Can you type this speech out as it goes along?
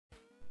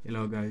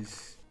Hello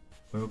guys,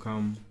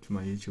 welcome to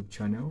my YouTube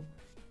channel,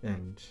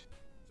 and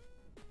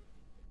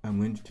I'm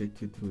going to take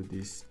you through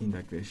this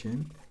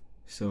integration.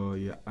 So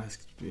you're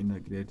asked to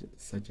integrate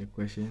such a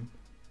question,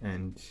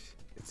 and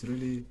it's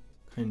really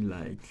kind of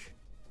like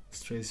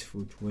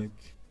stressful to work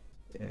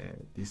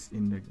this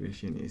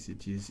integration as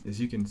it is.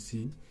 As you can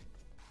see,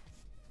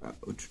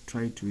 to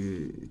try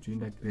to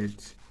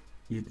integrate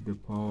e to the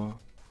power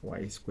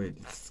y squared,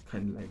 it's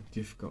kind of like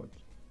difficult,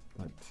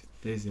 but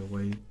there's a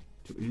way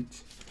to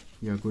it.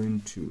 You are going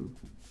to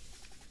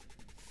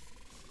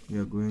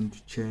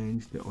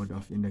change the order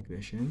of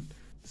integration.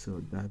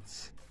 So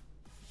that's,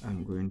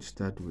 I'm going to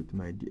start with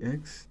my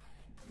dx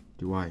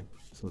dy.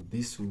 So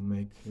this will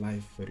make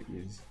life very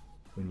easy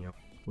when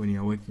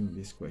you're working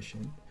this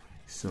question.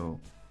 So,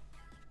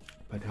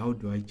 but how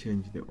do I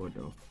change the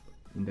order of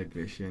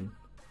integration?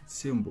 It's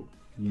simple.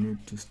 You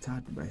need to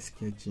start by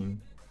sketching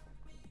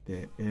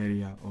the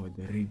area or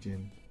the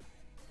region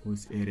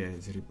whose area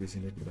is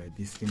represented by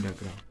this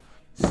integral.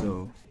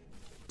 So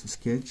to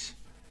sketch,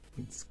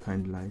 it's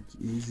kind of like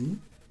easy.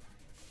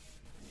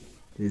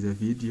 There's a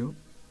video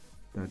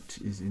that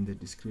is in the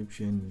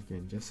description. You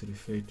can just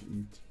refer to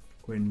it.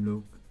 Go and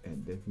look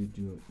at the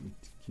video.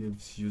 It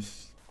gives you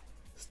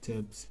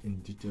steps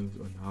and details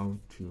on how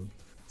to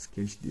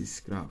sketch this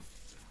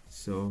graph.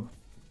 So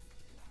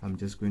I'm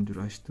just going to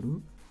rush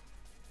through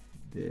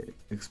the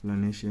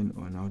explanation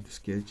on how to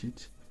sketch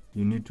it.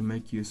 You need to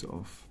make use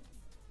of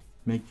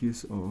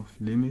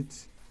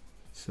limits.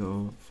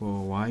 So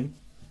for y,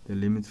 the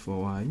limits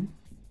for y,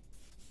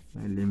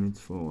 my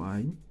limits for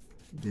y,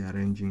 they are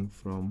ranging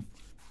from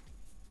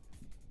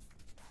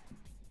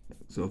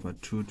x over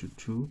 2 to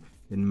 2.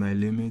 Then my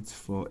limits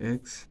for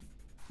x,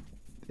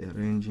 they are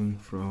ranging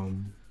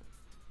from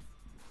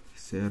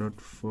 0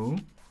 to 4.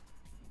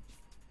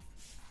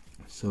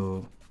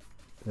 So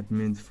that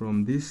means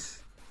from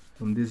these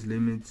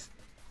limits,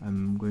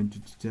 I'm going to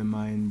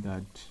determine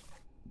that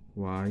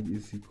y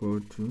is equal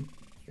to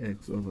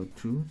x over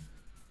 2.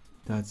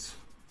 That's,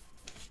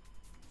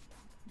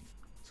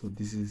 so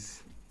this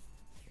is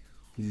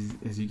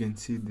as you can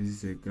see, this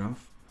is a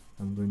graph.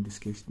 I'm going to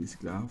sketch this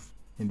graph,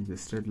 and it's a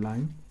straight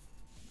line.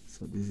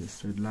 So this is a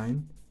straight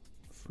line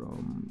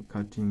from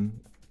cutting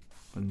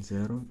on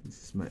 0.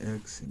 This is my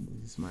x and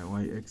this is my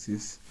y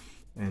axis,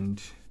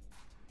 and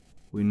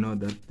we know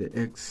that the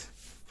x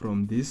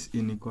from this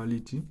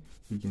inequality,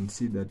 you can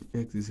see that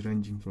x is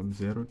ranging from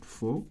 0 to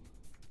 4.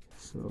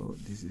 So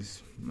this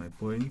is my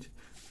point.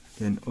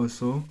 Then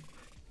also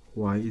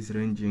y is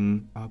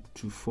ranging up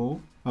to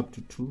 2,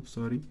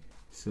 sorry.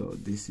 So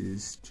this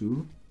is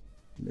 2.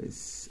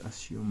 Let's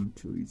assume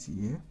 2 is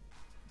here.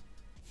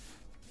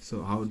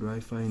 So how do I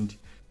find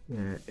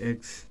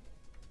x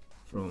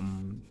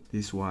from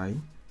this y?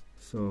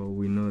 So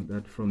we know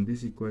that from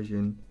this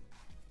equation,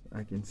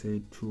 I can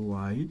say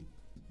 2y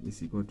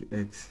is equal to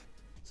x.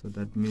 So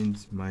that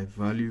means my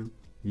value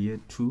here,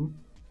 2,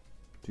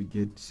 to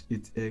get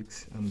its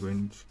x, I'm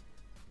going to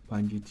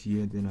punch it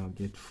here, then I'll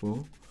get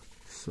 4.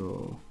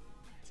 So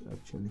it's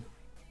actually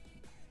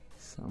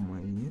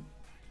somewhere here.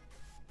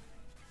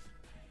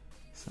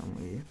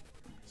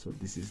 So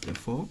this is the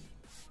 4.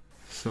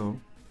 So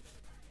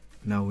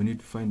now we need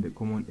to find the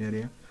common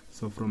area.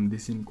 So from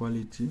this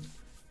inequality,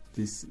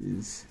 this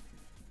is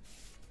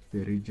the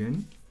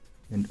region,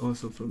 and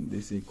also from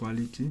this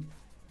equality,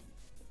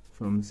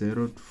 from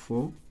 0 to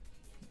 4,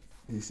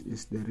 this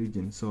is the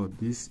region. So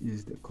this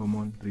is the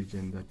common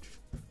region that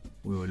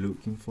we were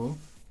looking for.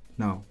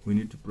 Now we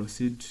need to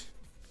proceed.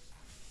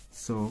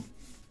 So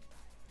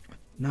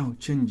now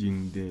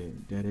changing the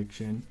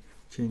direction,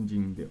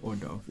 changing the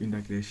order of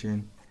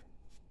integration.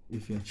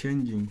 If you're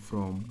changing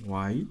from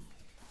y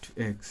to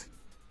x,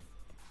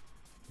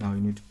 now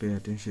you need to pay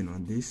attention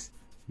on this.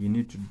 You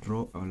need to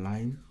draw a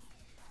line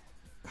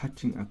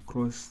cutting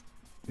across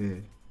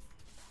the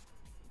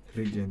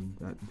region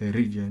that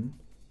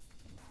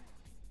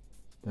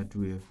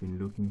we have been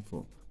looking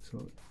for.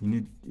 So you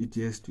need it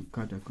has to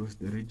cut across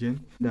the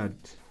region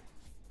that,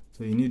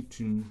 so you need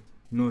to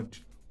note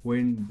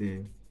when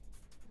the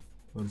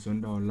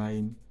horizontal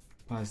line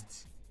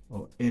passed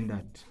or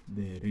entered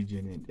the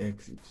region and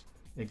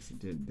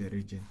exited the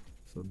region.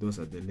 So those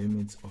are the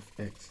limits of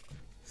x.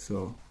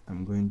 So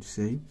I'm going to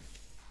say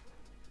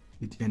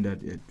it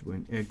entered at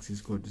when x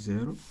is equal to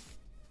 0.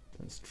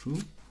 That's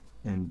true.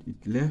 And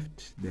it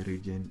left the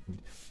region.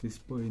 This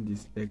point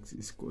is x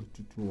is equal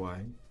to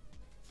 2y,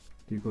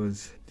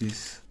 because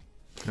this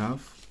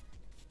graph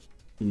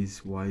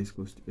is y is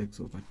equal to x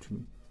over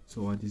 2.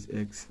 So what is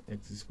x?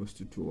 X is equal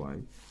to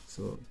 2y.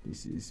 So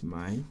this is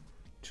my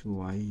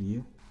 2y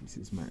here. This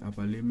is my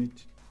upper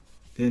limit.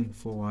 Then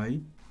for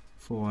y,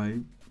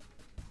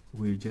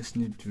 we just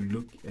need to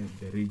look at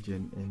the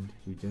region and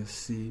we just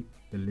see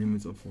the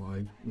limits of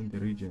y in the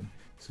region.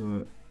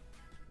 So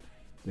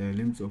the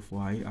limits of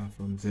y are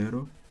from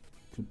 0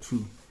 to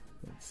 2.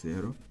 That's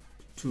 0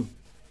 to 2.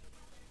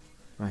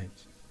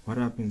 Right. What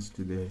happens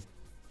to the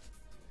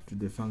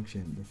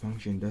function? The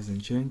function doesn't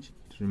change.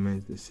 It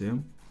remains the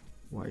same,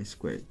 y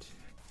squared.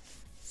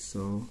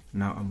 So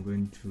now I'm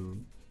going to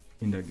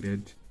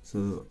integrate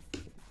So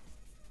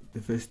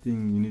the first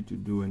thing you need to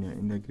do when you're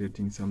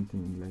integrating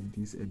something like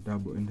this, a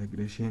double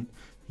integration,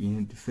 you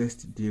need to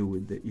first deal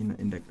with the inner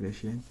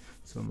integration.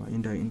 So my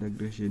inner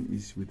integration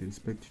is with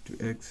respect to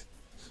x,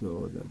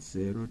 so that's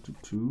 0 to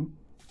 2.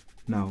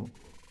 Now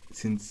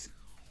since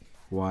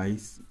y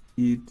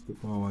e to the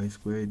power y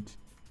squared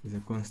is a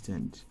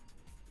constant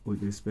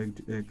with respect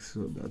to x,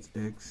 so that's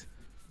x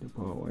to the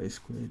power y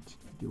squared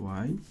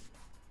dy.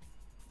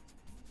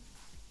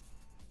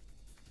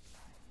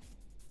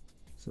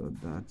 So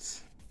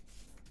that's,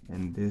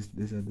 and these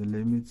are the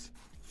limits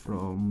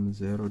from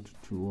 0 to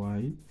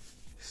 2y,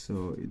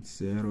 so it's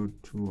 0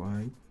 to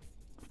y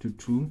to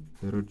 2,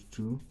 0 to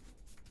 2.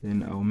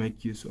 Then I'll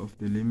make use of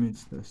the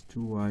limits, that's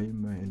 2y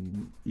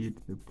minus e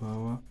to the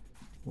power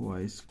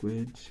y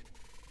squared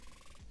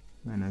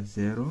minus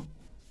 0.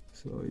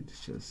 So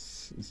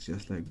it's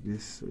just like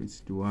this, so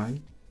it's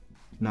 2y.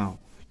 Now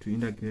to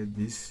integrate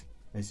this,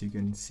 as you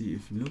can see,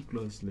 if you look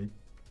closely,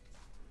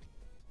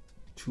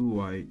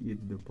 2y e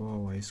to the power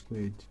y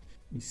squared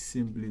is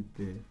simply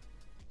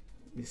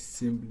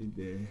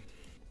the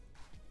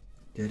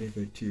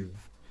derivative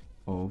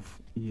of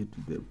e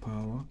to the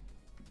power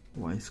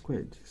y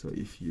squared. So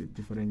if you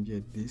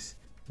differentiate this,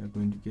 you're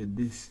going to get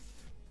this.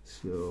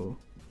 So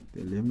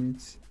the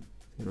limits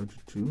 0 to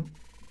 2,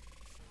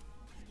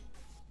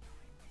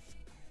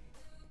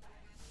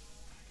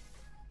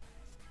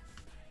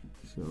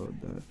 so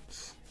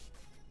that's,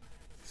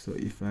 so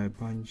if I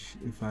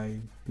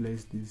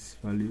place these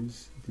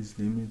values, these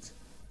limits,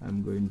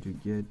 I'm going to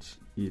get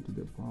e to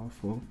the power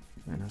 4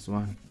 minus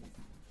 1.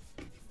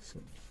 So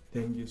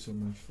thank you so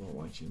much for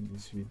watching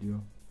this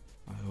video.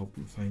 I hope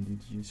you find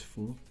it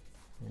useful,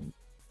 and